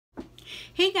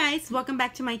Hey guys, welcome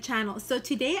back to my channel. So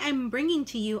today I'm bringing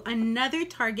to you another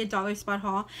Target Dollar Spot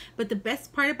haul, but the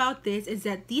best part about this is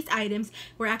that these items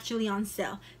were actually on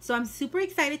sale. So I'm super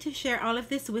excited to share all of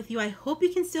this with you. I hope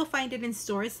you can still find it in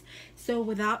stores. So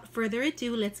without further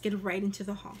ado, let's get right into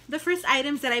the haul. The first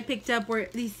items that I picked up were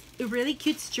these really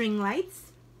cute string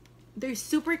lights. They're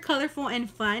super colorful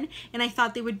and fun, and I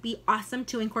thought they would be awesome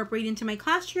to incorporate into my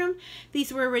classroom.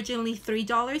 These were originally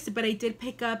 $3, but I did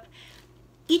pick up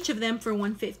each of them for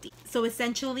 $1.50. So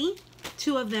essentially,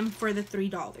 two of them for the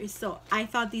 $3. So I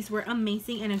thought these were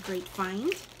amazing and a great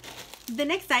find. The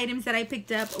next items that I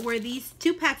picked up were these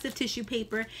 2 packs of tissue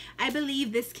paper. I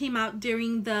believe this came out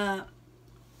during the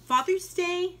Father's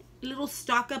Day little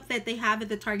stock up that they have at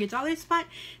the Target Dollar Spot.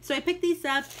 So I picked these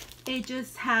up. It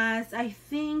just has, I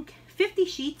think, 50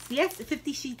 sheets. Yes,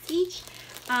 50 sheets each.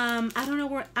 I don't know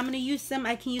where I'm gonna use them.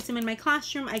 I can use them in my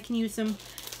classroom. I can use them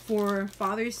for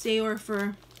Father's Day or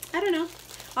for, I don't know.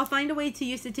 I'll find a way to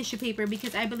use the tissue paper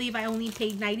because I believe I only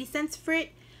paid 90 cents for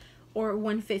it or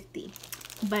 $1.50.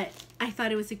 But I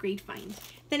thought it was a great find.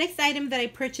 The next item that I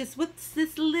purchased was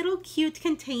this little cute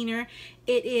container.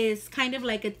 It is kind of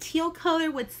like a teal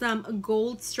color with some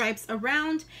gold stripes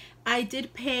around. I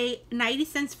did pay 90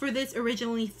 cents for this,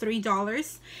 originally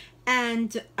 $3.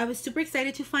 And I was super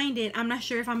excited to find it. I'm not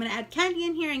sure if I'm going to add candy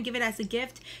in here and give it as a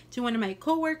gift to one of my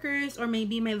coworkers or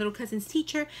maybe my little cousin's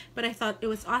teacher, but I thought it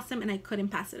was awesome and I couldn't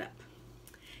pass it up.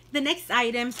 The next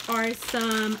items are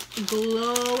some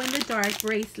glow-in-the-dark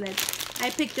bracelets.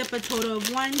 I picked up a total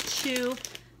of 1, 2,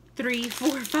 3,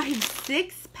 4, 5,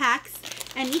 6 packs,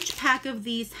 and each pack of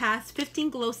these has 15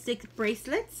 glow stick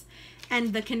bracelets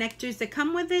and the connectors that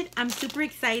come with it. I'm super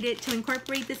excited to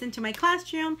incorporate this into my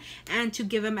classroom and to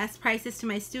give them as prizes to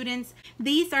my students.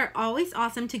 These are always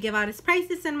awesome to give out as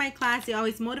prizes in my class. They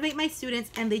always motivate my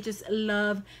students and they just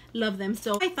love them.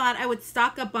 So I thought I would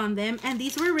stock up on them, and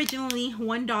these were originally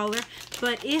 $1,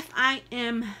 but if I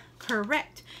am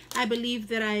correct, I believe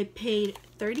that I paid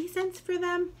 30 cents for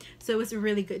them. So it was a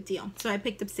really good deal. So I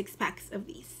picked up 6 packs of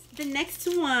these. The next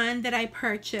one that I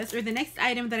purchased, or the next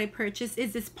item that I purchased,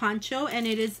 is this poncho, and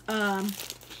it is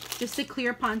just a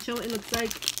clear poncho. It looks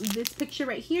like this picture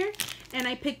right here, and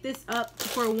I picked this up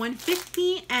for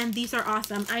 $1.50, and these are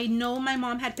awesome. I know my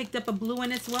mom had picked up a blue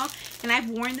one as well, and I've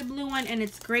worn the blue one, and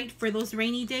it's great for those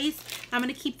rainy days. I'm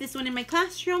gonna keep this one in my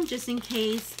classroom just in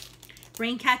case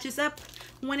rain catches up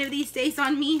one of these days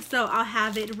on me, so I'll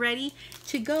have it ready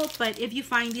to go. But if you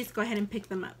find these, go ahead and pick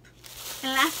them up.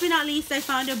 And last but not least, I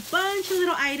found a bunch of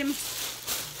little items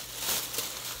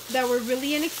that were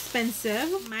really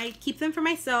inexpensive. Might keep them for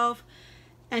myself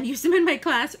and use them in my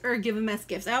class or give them as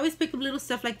gifts. I always pick up little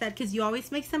stuff like that because you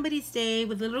always make somebody's day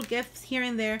with little gifts here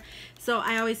and there. So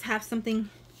I always have something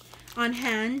on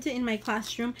hand in my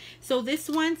classroom. So this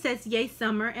one says Yay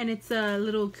Summer, and it's a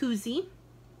little koozie.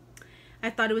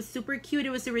 I thought it was super cute.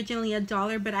 It was originally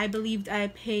 $1, but I believed I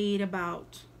paid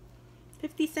about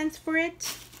 50 cents for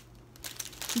it.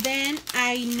 Then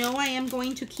I know I am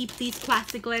going to keep these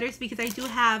plastic letters because I do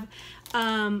have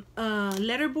a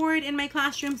letter board in my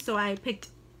classroom. So I picked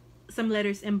some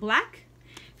letters in black,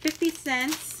 50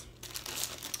 cents.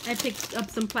 I picked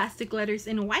up some plastic letters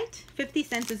in white, 50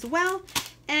 cents as well.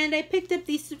 And I picked up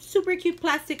these super cute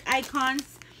plastic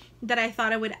icons that I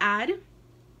thought I would add,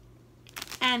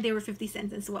 and they were 50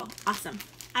 cents as well. Awesome.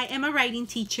 I am a writing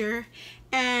teacher,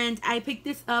 and I picked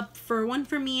this up for one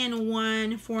for me and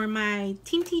one for my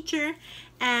team teacher,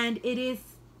 and it is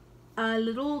a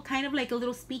little kind of like a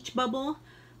little speech bubble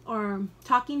or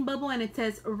talking bubble, and it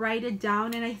says write it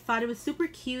down, and I thought it was super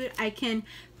cute. I can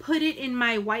put it in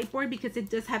my whiteboard because it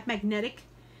does have magnetic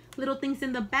little things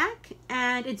in the back,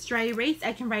 and it's dry erase.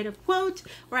 I can write a quote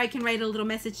or I can write a little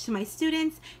message to my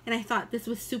students, and I thought this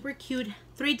was super cute.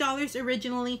 $3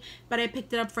 originally, but I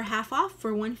picked it up for half off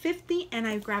for $1.50, and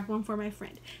I grabbed one for my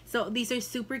friend. So these are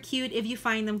super cute. If you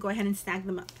find them, go ahead and snag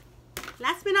them up.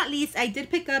 Last but not least, I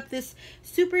did pick up this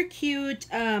super cute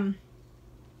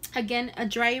again, a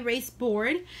dry erase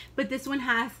board, but this one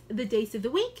has the days of the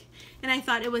week, and I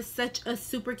thought it was such a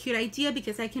super cute idea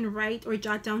because I can write or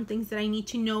jot down things that I need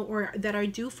to know or that are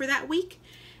due for that week.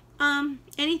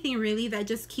 Anything really that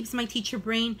just keeps my teacher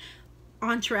brain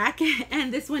on track.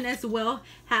 And this one as well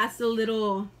has a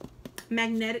little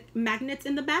magnets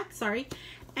in the back, sorry,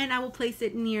 and I will place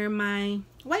it near my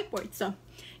whiteboard. So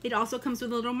it also comes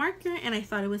with a little marker, and I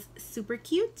thought it was super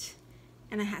cute,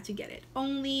 and I had to get it.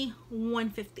 Only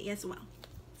 $1.50 as well.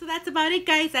 So that's about it,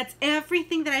 guys. That's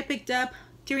everything that I picked up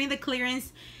during the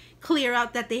clearance clear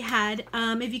out that they had.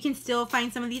 If you can still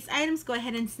find some of these items, go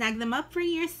ahead and snag them up for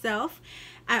yourself.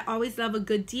 I always love a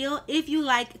good deal. If you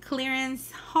like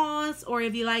clearance hauls, or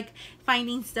if you like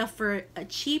finding stuff for a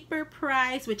cheaper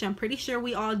price, which I'm pretty sure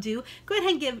we all do, go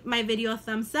ahead and give my video a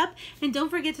thumbs up, and don't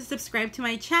forget to subscribe to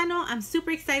my channel. I'm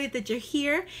super excited that you're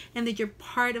here and that you're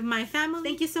part of my family.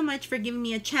 Thank you so much for giving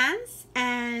me a chance,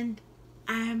 and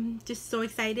I'm just so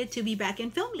excited to be back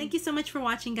in filming. Thank you so much for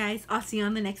watching, guys. I'll see you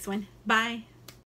on the next one. Bye.